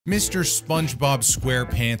Mr. Spongebob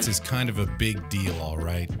Squarepants is kind of a big deal,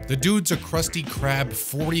 alright? The dude's a Krusty Krab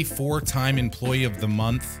 44-time Employee of the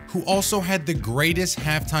Month, who also had the greatest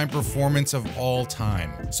halftime performance of all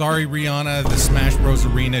time. Sorry, Rihanna, the Smash Bros.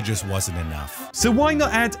 Arena just wasn't enough. So why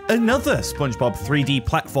not add another SpongeBob 3D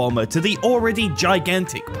platformer to the already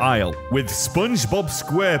gigantic pile? With SpongeBob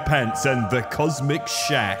Squarepants and the Cosmic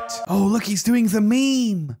Shat. Oh, look, he's doing the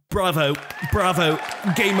meme. Bravo, bravo,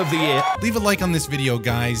 game of the year. Leave a like on this video,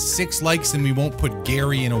 guys. 6 likes and we won't put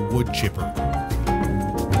Gary in a wood chipper.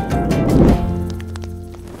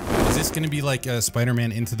 Is this gonna be like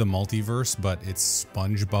Spider-Man Into the Multiverse, but it's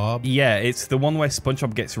SpongeBob? Yeah, it's the one where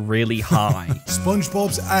SpongeBob gets really high.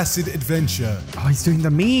 SpongeBob's Acid Adventure. Oh, he's doing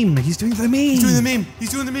the meme. He's doing the meme. He's doing the meme.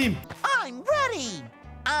 He's doing the meme. I'm ready.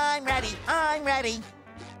 I'm ready. I'm ready.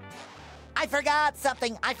 I forgot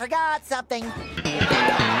something. I forgot something.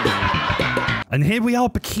 And here we are,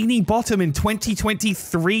 Bikini Bottom in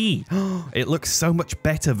 2023. It looks so much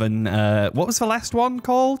better than, what was the last one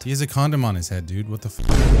called? He has a condom on his head, dude. What the f?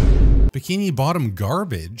 Bikini Bottom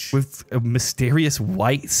garbage? With a mysterious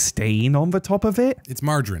white stain on the top of it? It's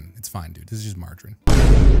margarine. It's fine, dude. This is just margarine.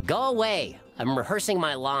 Go away. I'm rehearsing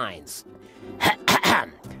my lines.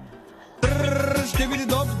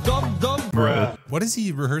 Bruh. What is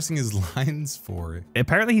he rehearsing his lines for?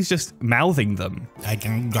 Apparently he's just mouthing them.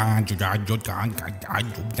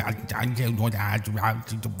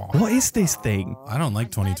 What is this thing? I don't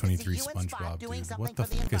like 2023 SpongeBob, dude. What the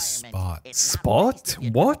fuck is Spot? Spot?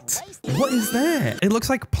 What? What is that? It looks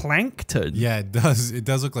like plankton. Yeah, it does. It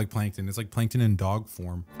does look like plankton. It's like plankton in dog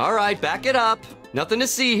form. All right, back it up. Nothing to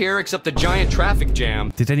see here except the giant traffic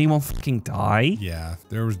jam. Did anyone fucking die? Yeah,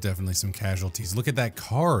 there was definitely some casualties. Look at that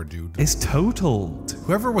car, dude. It's totaled.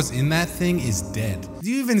 Whoever was in that thing is dead. Do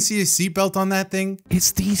you even see a seatbelt on that thing?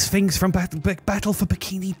 It's these things from Battle for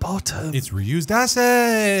Bikini Bottom. It's reused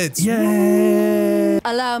assets. Yeah.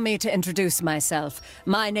 Allow me to introduce myself.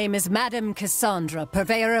 My name is Madame Cassandra,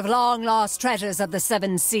 purveyor of long-lost treasures of the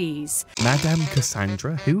 7 seas. Madame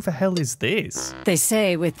Cassandra? Who the hell is this? They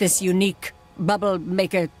say with this unique bubble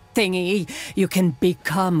maker thingy, you can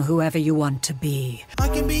become whoever you want to be. I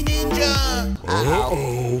can be ninja.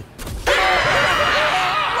 Uh-oh.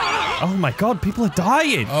 Oh my god, people are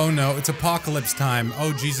dying. Oh no, it's apocalypse time.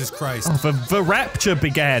 Oh Jesus Christ. Oh, the rapture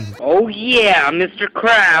began. Oh yeah, Mr.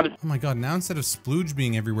 Krabs. Oh my god, now instead of splooge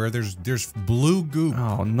being everywhere, there's blue goop.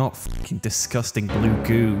 Oh, not fucking disgusting blue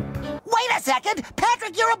goop. Wait a second.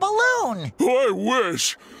 Patrick, you're a balloon. I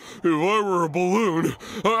wish. If I were a balloon,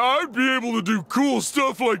 I'd be able to do cool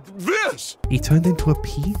stuff like this. He turned into a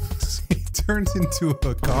penis. He turned into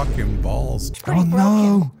a cock and balls. Oh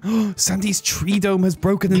no! Sandy's tree dome has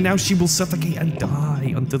broken and now she will suffocate and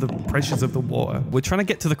die under the pressures of the water. We're trying to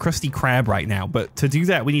get to the Krusty Krab right now, but to do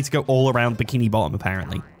that we need to go all around Bikini Bottom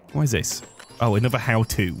apparently. What is this? Oh, another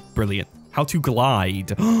how-to. Brilliant. How to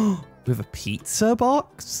glide. With a pizza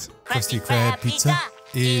box? Krusty Krab pizza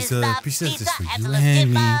is a pizza just for you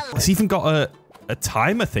and me. It's even got a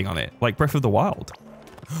timer thing on it, like Breath of the Wild.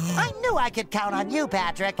 I knew I could count on you,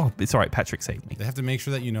 Patrick. Oh, it's all right. Patrick saved me. They have to make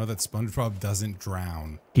sure that you know that SpongeBob doesn't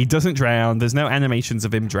drown. He doesn't drown. There's no animations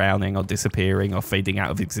of him drowning or disappearing or fading out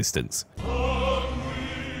of existence.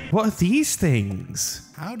 What are these things?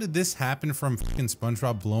 How did this happen from fucking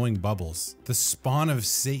SpongeBob blowing bubbles? The spawn of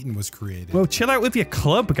Satan was created. Well, chill out with your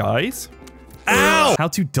club, guys. Ow! How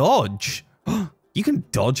to dodge. You can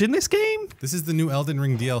dodge in this game? This is the new Elden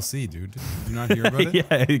Ring DLC, dude. Did you not hear about it?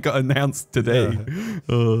 Yeah, it got announced today.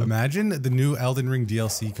 Yeah. Imagine the new Elden Ring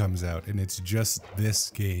DLC comes out and it's just this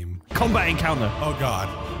game. Combat encounter. Oh god.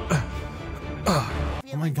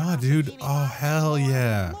 Oh my god, dude. Oh hell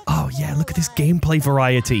yeah. Oh yeah, look at this gameplay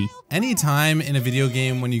variety. Anytime in a video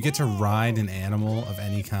game when you get to ride an animal of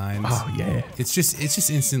any kind. Oh yeah. It's just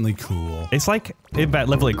instantly cool. It's like in that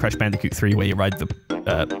level in Crash Bandicoot 3 where you ride the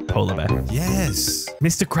polar bear. Yes.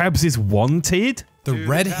 Mr. Krabs is wanted? The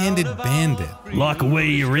red-handed bandit. Lock away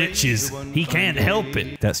your riches. He can't help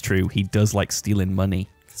it. That's true. He does like stealing money.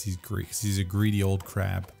 Because he's a greedy old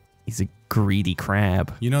crab. He's a greedy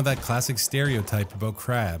crab. You know that classic stereotype about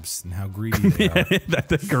crabs and how greedy they are.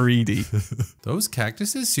 They're greedy. Those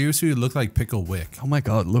cactuses seriously look like Pickle Wick. Oh my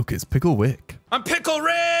god, look, it's Pickle Wick. I'm Pickle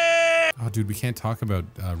Rick! Oh, dude, we can't talk about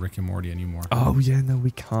Rick and Morty anymore. Oh yeah, no,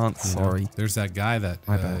 we can't. Sorry. There's that guy that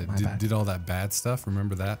My bad. did all that bad stuff.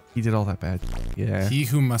 Remember that? He did all that bad. Yeah. He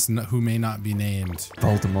who may not be named.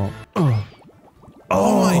 Voldemort.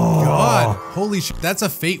 Oh my god. Holy shit. That's a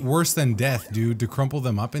fate worse than death, dude, to crumple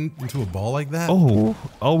them up into a ball like that.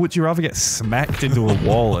 Oh, would you rather get smacked into a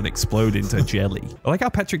wall and explode into jelly? I like how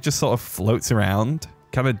Patrick just sort of floats around,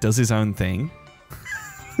 kind of does his own thing.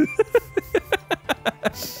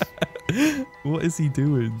 What is he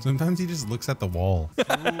doing? Sometimes he just looks at the wall.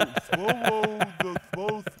 I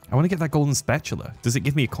want to get that golden spatula. Does it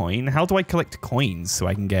give me a coin? How do I collect coins so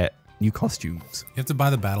I can get new costumes? You have to buy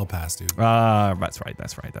the battle pass, dude. That's right.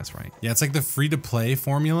 Yeah, it's like the free-to-play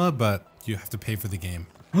formula, but you have to pay for the game.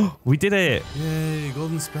 We did it. Yay,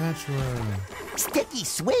 golden spatula. Sticky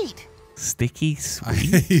sweet. Sticky I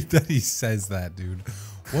sweet. hate that he says that, dude.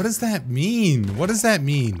 What does that mean? What does that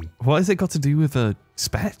mean? What has it got to do with a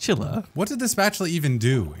spatula? What did the spatula even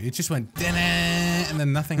do? It just went "Da-na," and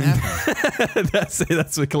then nothing happened. That's it.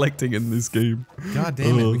 That's what collecting in this game. God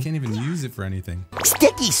damn it, we can't even use it for anything.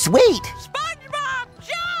 Sticky sweet. SpongeBob,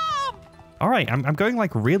 jump! All right, I'm going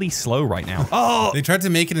like really slow right now. Oh, They tried to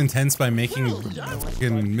make it intense by making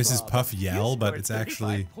fucking Mrs. Puff yell, but it's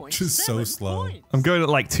actually just so slow. I'm going at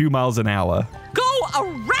like 2 miles an hour. Go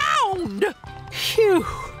around! Phew,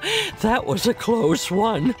 that was a close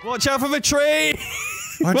one. Watch out for the train!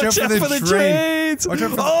 Watch out for the train. trains! Watch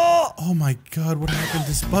out for oh my god, what happened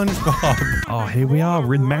to SpongeBob? Oh, here we are.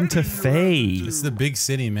 We're in Manta Fe. This is the big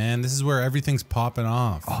city, man. This is where everything's popping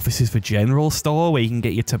off. Oh, this is the general store where you can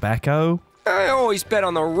get your tobacco. I always bet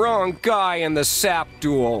on the wrong guy in the sap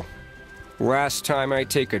duel. Last time I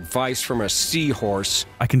take advice from a seahorse.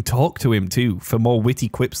 I can talk to him too for more witty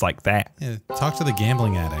quips like that. Yeah, talk to the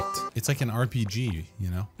gambling addict. It's like an RPG, you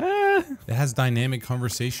know? It has dynamic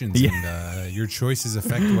conversations, and your choices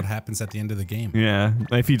affect what happens at the end of the game. Yeah,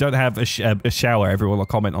 if you don't have a shower, everyone will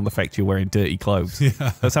comment on the fact you're wearing dirty clothes. Yeah.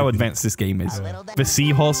 That's how advanced this game is. The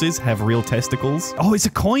seahorses have real testicles. Oh, it's a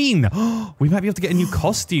coin! We might be able to get a new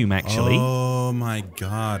costume, actually. Oh my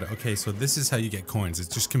god. Okay, so this is how you get coins. It's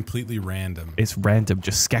just completely random. It's random,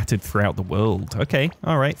 just scattered throughout the world. Okay,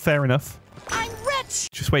 all right, fair enough. I'm rich.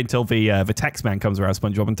 Just wait until the tax man comes around,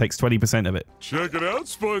 SpongeBob, and takes 20% of it. Check it out,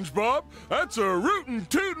 SpongeBob. That's a rootin'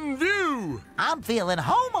 tootin' view. I'm feeling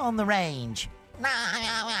home on the range.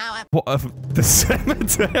 What of the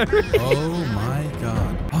cemetery? Oh my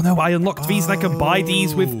god. Oh no, I unlocked these and I can buy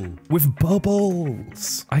these with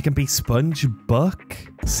bubbles. I can be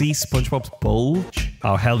SpongeBuck. See SpongeBob's bulge.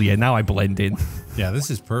 Oh hell yeah, now I blend in. Yeah, this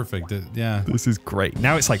is perfect. Yeah. This is great.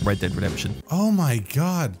 Now it's like Red Dead Redemption. Oh my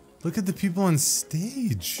god. Look at the people on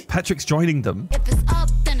stage. Patrick's joining them. If it's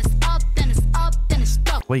up, then it's up, then it's up, then it's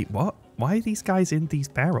stuck. Wait, what? Why are these guys in these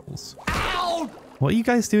barrels? Ow! What are you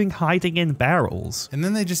guys doing hiding in barrels? And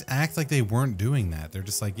then they just act like they weren't doing that. They're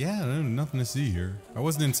just like, yeah, nothing to see here. I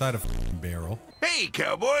wasn't inside a fucking barrel. Hey,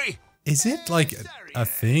 cowboy. Is it like a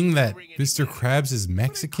thing that Mr. Krabs is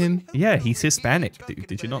Mexican? Yeah, he's Hispanic, dude.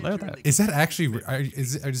 Did you not know that? Is that actually,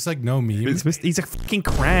 is it just like no meme? He's a fucking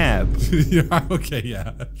crab. Yeah, okay,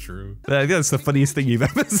 yeah, true. That's the funniest thing you've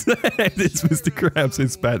ever said. It's Mr. Krabs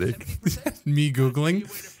Hispanic. Me Googling,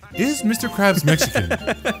 is Mr. Krabs Mexican?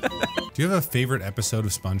 Do you have a favorite episode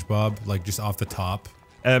of SpongeBob, like just off the top?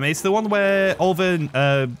 It's the one where all the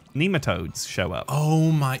nematodes show up.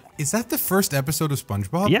 Oh my, is that the first episode of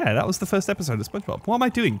SpongeBob? Yeah, that was the first episode of SpongeBob. What am I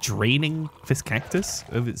doing? Draining this cactus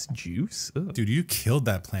of its juice? Ugh. Dude, you killed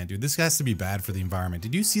that plant, dude. This has to be bad for the environment.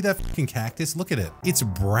 Did you see that fucking cactus? Look at it. It's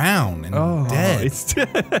brown and dead. It's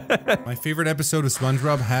My favorite episode of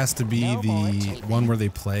SpongeBob has to be the one where they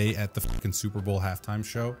play at the fucking Super Bowl halftime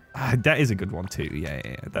show. That is a good one too. Yeah.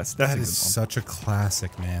 That's a good one. Such a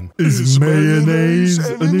classic, man. Is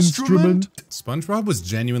mayonnaise an instrument? SpongeBob was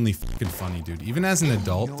genuinely fucking funny, dude. Even as an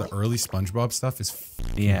adult, the early SpongeBob stuff is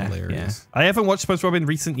fucking hilarious. I haven't watched SpongeBob in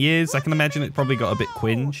recent years. I can imagine it probably got a bit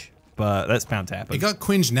cringe, but that's bound to happen. It got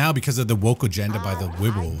cringe now because of the woke agenda by the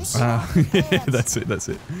Wibbles. That's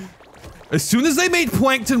it. As soon as they made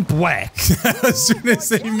Plankton black. As soon as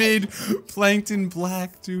they made Plankton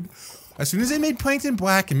black, dude. As soon as they made Plankton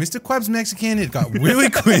black and Mr. Krabs Mexican, it got really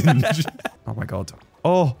cringe. Oh my god.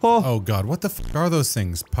 Oh god, what the fuck are those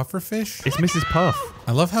things? Puffer fish? It's Mrs. Puff.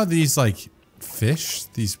 I love how these like fish,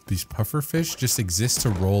 these puffer fish just exist to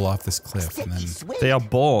roll off this cliff and then they are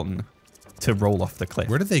born to roll off the cliff.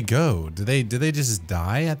 Where do they go? Do they just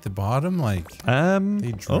die at the bottom? Like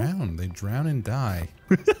they drown. They drown and die.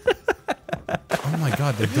 Oh my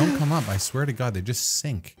god, they don't come up. I swear to god, they just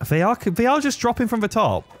sink. They are just dropping from the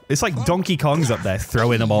top. It's like Donkey Kong's up there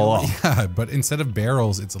throwing them all off. Yeah, but instead of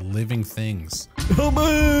barrels, it's living things.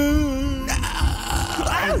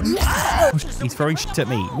 He's throwing shit at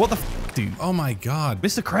me. What the f, dude? Oh my god.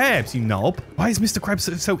 Mr. Krabs, you knob. Why is Mr.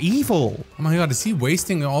 Krabs so evil? Oh my god, is he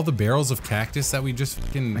wasting all the barrels of cactus that we just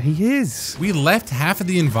fucking... He is. We left half of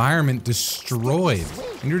the environment destroyed,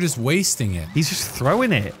 and you're just wasting it. He's just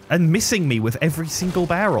throwing it and missing me with every single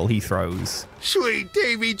barrel he throws. Sweet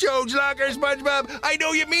Davy Jones locker, SpongeBob. I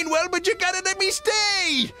know you mean well, but you gotta let me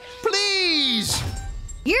stay. Please.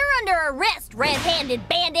 You're under arrest, red-handed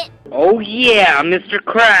bandit. Oh yeah, Mr.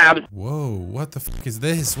 Krabs. Whoa, what the fuck is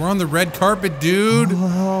this? We're on the red carpet, dude.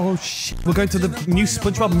 Oh, shit. We're going to the new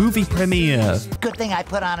SpongeBob movie premiere. Good thing I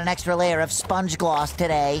put on an extra layer of sponge gloss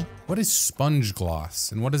today. What is sponge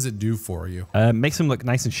gloss and what does it do for you? Makes them look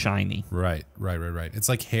nice and shiny. Right. It's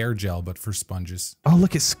like hair gel, but for sponges. Oh,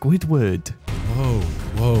 look, it's Squidward.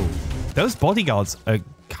 Whoa. Those bodyguards are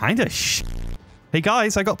kind of Hey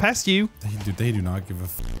guys, I got past you. They do not give a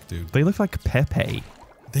fuck, dude. They look like Pepe.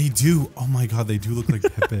 They do. Oh my god, they do look like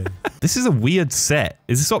Pepe. This is a weird set.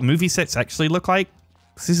 Is this what movie sets actually look like?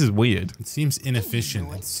 This is weird. It seems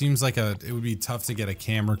inefficient. It seems like it would be tough to get a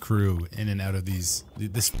camera crew in and out of this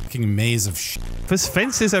fucking maze of shit. There's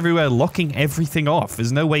fences everywhere locking everything off.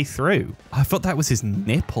 There's no way through. I thought that was his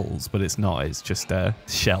nipples, but it's not. It's just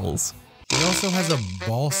shells. He also has a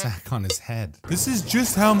ball sack on his head. This is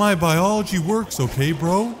just how my biology works, okay,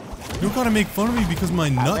 bro? You don't gotta make fun of me because my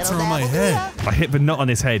nuts are on my head. I hit the nut on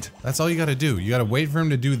his head. That's all you gotta do. You gotta wait for him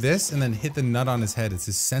to do this and then hit the nut on his head. It's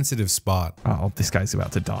his sensitive spot. Oh, this guy's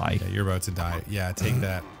about to die. Yeah, you're about to die. Yeah, take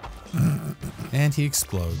that. And he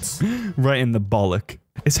explodes. Right in the bollock.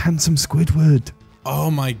 It's handsome Squidward.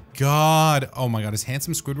 Oh my god. Oh my god, is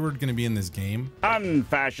handsome Squidward gonna be in this game?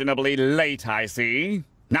 Unfashionably late, I see.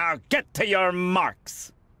 Now get to your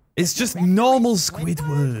marks. It's just normal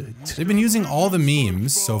Squidward. They've been using all the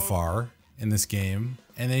memes so far in this game,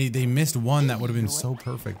 and they missed one that would have been so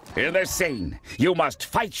perfect. In this scene, you must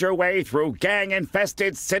fight your way through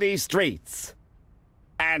gang-infested city streets.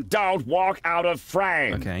 And don't walk out of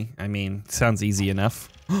frame. Okay, I mean, sounds easy enough.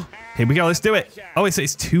 Here we go, let's do it. Oh, it's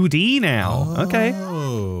 2D now. Okay.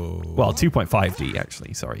 Well, 2.5D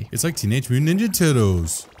actually, sorry. It's like Teenage Mutant Ninja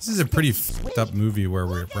Turtles. This is a pretty f***ed up movie where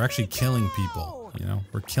we're actually killing people, you know?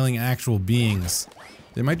 We're killing actual beings.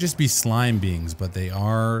 They might just be slime beings, but they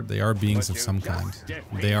are beings of some kind.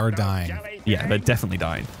 They are dying. Yeah, they're definitely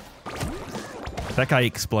dying. That guy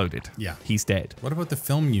exploded. Yeah. He's dead. What about the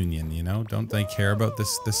film union, you know? Don't they care about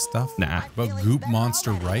this stuff? Nah. About goop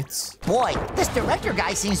monster rights? Boy, this director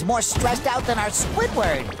guy seems more stressed out than our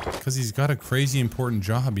Squidward. Because he's got a crazy important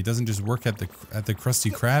job. He doesn't just work at the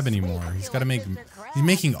Krusty Krab anymore. He's got to he's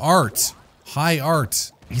making art. High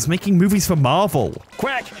art. He's making movies for Marvel.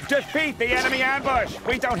 Quick, defeat the enemy ambush.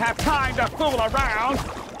 We don't have time to fool around.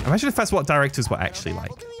 Imagine if that's what directors were actually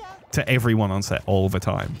like. To everyone on set all the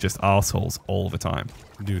time. Just assholes all the time.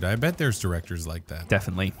 Dude, I bet there's directors like that.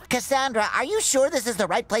 Definitely. Cassandra, are you sure this is the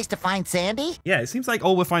right place to find Sandy? Yeah, it seems like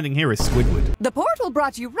all we're finding here is Squidward. The portal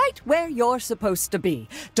brought you right where you're supposed to be.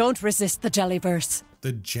 Don't resist the Jellyverse.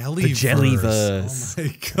 The Jellyverse. The Jellyverse. Oh my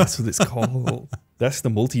god. That's what it's called. That's the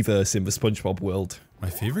multiverse in the SpongeBob world. My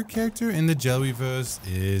favorite character in the Jellyverse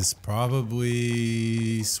is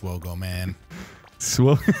probably Swogo Man.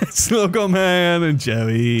 Swogo Man and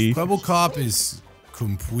Jelly. Quebblecop is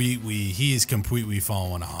completely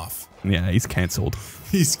fallen off. Yeah, he's cancelled.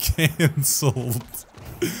 He's cancelled.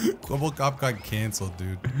 Quebblecop got cancelled,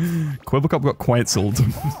 dude. Quebblecop got cancelled.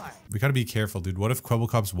 We gotta be careful, dude. What if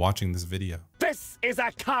Quebblecop's watching this video? This is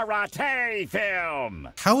a karate film.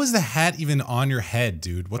 How is the hat even on your head,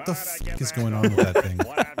 dude? What the fuck is going on with that thing?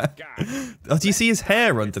 Oh, do you see his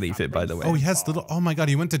hair underneath it, by the way? Oh, he has little. Oh my god,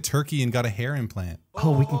 he went to Turkey and got a hair implant.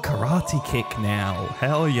 Oh, we can karate kick now.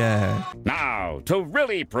 Hell yeah. Now, to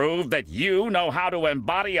really prove that you know how to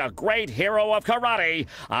embody a great hero of karate,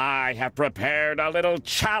 I have prepared a little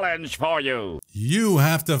challenge for you. You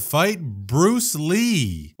have to fight Bruce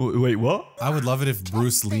Lee. Wait, what? I would love it if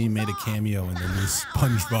Bruce Lee made a cameo in the new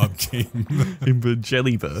SpongeBob game. In the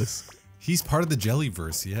Jellyverse. He's part of the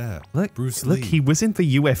Jellyverse, yeah. Look, Bruce Lee. Look, he was in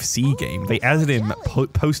the UFC game. They added him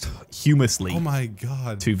posthumously. Oh my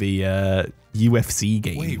god. To the UFC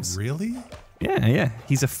games. Wait, really? Yeah.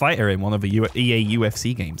 He's a fighter in one of the EA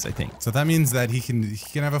UFC games, I think. So that means that he can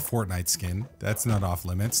have a Fortnite skin. That's not off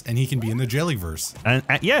limits, and he can be in the Jellyverse. And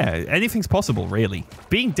yeah, anything's possible, really.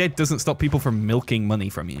 Being dead doesn't stop people from milking money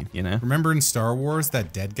from you, you know? Remember in Star Wars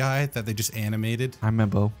that dead guy that they just animated? I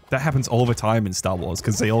remember. That happens all the time in Star Wars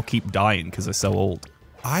because they all keep dying because they're so old.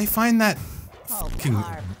 I find that fucking.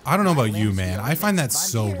 I don't know about you, man. I find that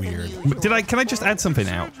so weird. Can I just add something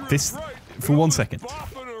out? This for 1 second.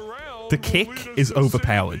 The kick is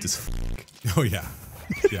overpowered as fuck. Oh yeah.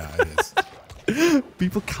 Yeah, it is.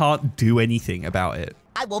 People can't do anything about it.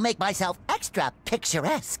 I will make myself extra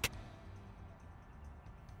picturesque.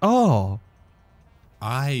 Oh.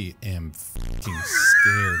 I am fucking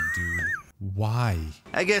scared, dude. Why?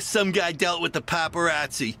 I guess some guy dealt with the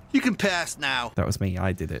paparazzi. You can pass now. That was me.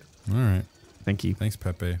 I did it. All right. Thank you. Thanks,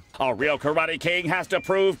 Pepe. A real Karate King has to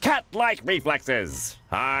prove cat-like reflexes.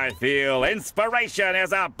 I feel inspiration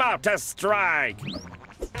is about to strike.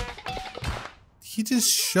 He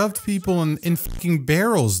just shoved people in fucking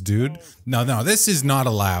barrels, dude. No, this is not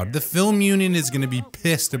allowed. The film union is gonna be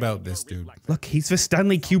pissed about this, dude. Look, he's the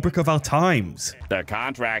Stanley Kubrick of our times. The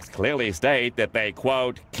contracts clearly state that they,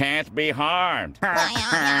 quote, can't be harmed.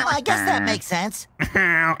 I guess that makes sense.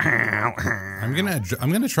 I'm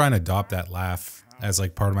gonna try and adopt that laugh as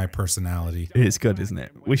like part of my personality. It's good, isn't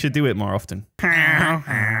it? We should do it more often.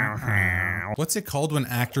 What's it called when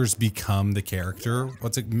actors become the character?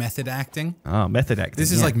 What's it? Method acting? Oh, method acting.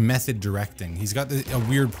 This is like method directing. He's got a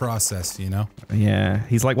weird process, you know? Yeah.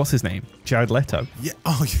 He's like, what's his name? Jared Leto. Yeah.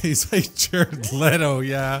 Oh, he's like Jared Leto,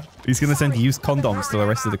 yeah. He's gonna send used condoms to the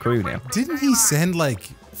rest of the crew now. Didn't he send like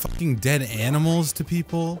fucking dead animals to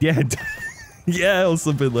people? Yeah. Yeah, or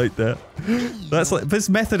something like that. That's like, there's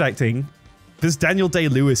method acting. There's Daniel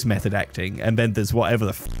Day-Lewis method acting, and then there's whatever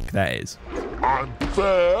the fuck that is. I'm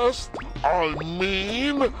fast, I'm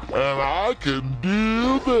mean, and I can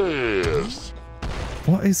do this.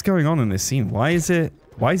 What is going on in this scene? Why is it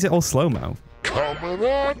all slow-mo? Coming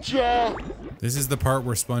at ya. This is the part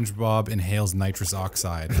where SpongeBob inhales nitrous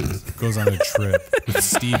oxide and goes on a trip with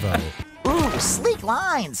Steve-O. Ooh, sleek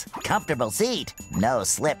lines. Comfortable seat. No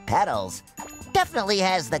slip pedals. Definitely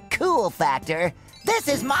has the cool factor. This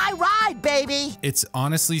is my ride, baby! It's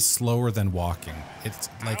honestly slower than walking. It's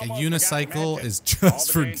like a unicycle is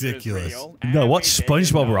just ridiculous. No, watch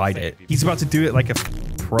SpongeBob ride it. He's about to do it like a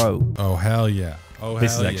pro. Oh, hell yeah. Oh,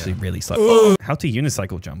 this is actually really slow. Oh, how to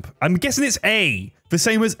unicycle jump? I'm guessing it's A. The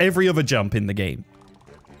same as every other jump in the game.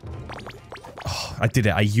 Oh, I did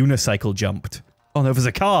it. I unicycle jumped. Oh no, there's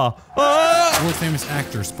a car. Ah! World famous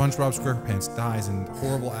actor SpongeBob Squarepants dies in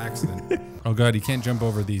horrible accident. Oh god, he can't jump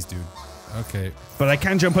over these, dude. Okay. But I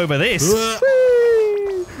can jump over this.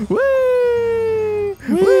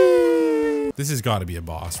 This has got to be a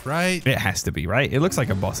boss, right? It has to be, right? It looks like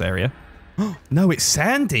a boss area. No, it's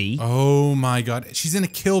Sandy. Oh my god. She's in a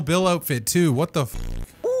Kill Bill outfit too. What the f?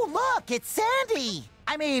 Ooh, look, it's Sandy.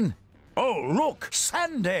 I mean... Oh, look,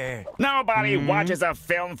 Sandy. Nobody watches a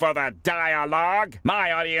film for the dialogue.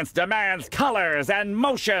 My audience demands colors and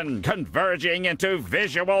motion converging into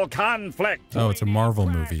visual conflict. Oh, it's a Marvel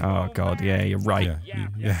movie. Oh, God, yeah, you're right.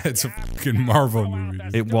 Yeah, it's a fucking Marvel movie.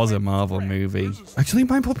 It was a Marvel movie. Actually,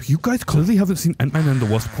 MindPulp, you guys clearly haven't seen Ant-Man and the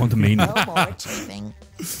Wasp: Quantumania. No more chafing.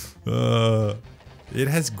 It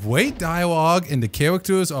has great dialogue and the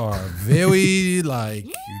characters are very, like...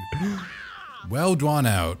 well drawn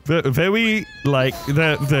out. Very, like,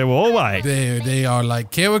 they're all right. They are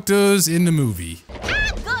like characters in the movie.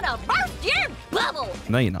 I'm gonna burst your bubble.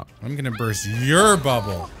 No, you're not. I'm gonna burst your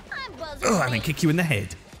bubble. Oh, and then kick you in the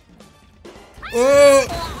head.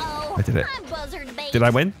 Oh! I did it. Did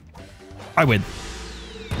I win? I win.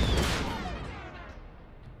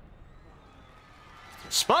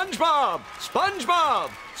 SpongeBob!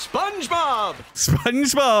 SpongeBob! SpongeBob!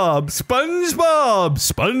 SpongeBob! SpongeBob!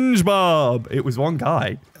 SpongeBob! It was one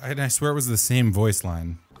guy. And I swear it was the same voice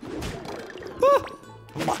line. Oh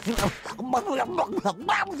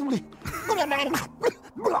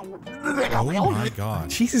my god.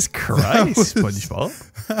 Jesus Christ, SpongeBob.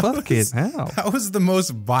 Fucking hell. That was the most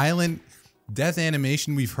violent death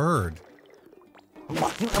animation we've heard.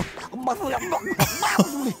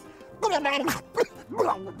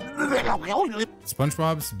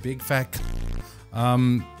 SpongeBob's big fat.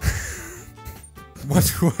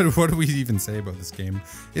 What do we even say about this game?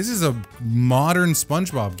 This is a modern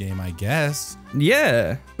SpongeBob game, I guess.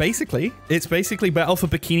 Yeah, basically. It's basically Battle for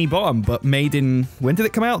Bikini Bottom, but made in... When did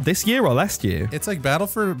it come out? This year or last year? It's like Battle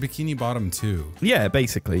for Bikini Bottom 2. Yeah,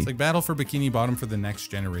 basically. It's like Battle for Bikini Bottom for the next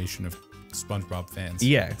generation of SpongeBob fans.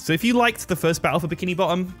 Yeah, so if you liked the first Battle for Bikini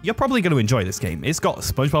Bottom, you're probably going to enjoy this game. It's got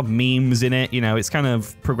SpongeBob memes in it, you know, it's kind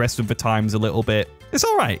of progressed with the times a little bit. It's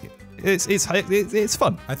all right. It's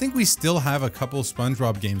fun. I think we still have a couple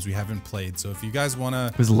SpongeBob games we haven't played, so if you guys want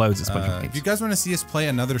to... There's loads of SpongeBob games. If you guys want to see us play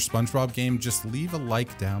another SpongeBob game, just leave a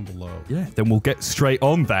like down below. Yeah, then we'll get straight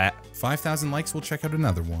on that. 5,000 likes, we'll check out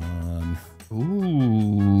another one.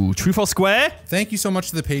 Ooh, Truth or Square? Thank you so much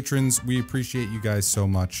to the patrons. We appreciate you guys so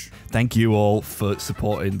much. Thank you all for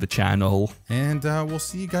supporting the channel. And we'll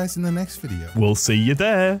see you guys in the next video. We'll see you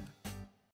there.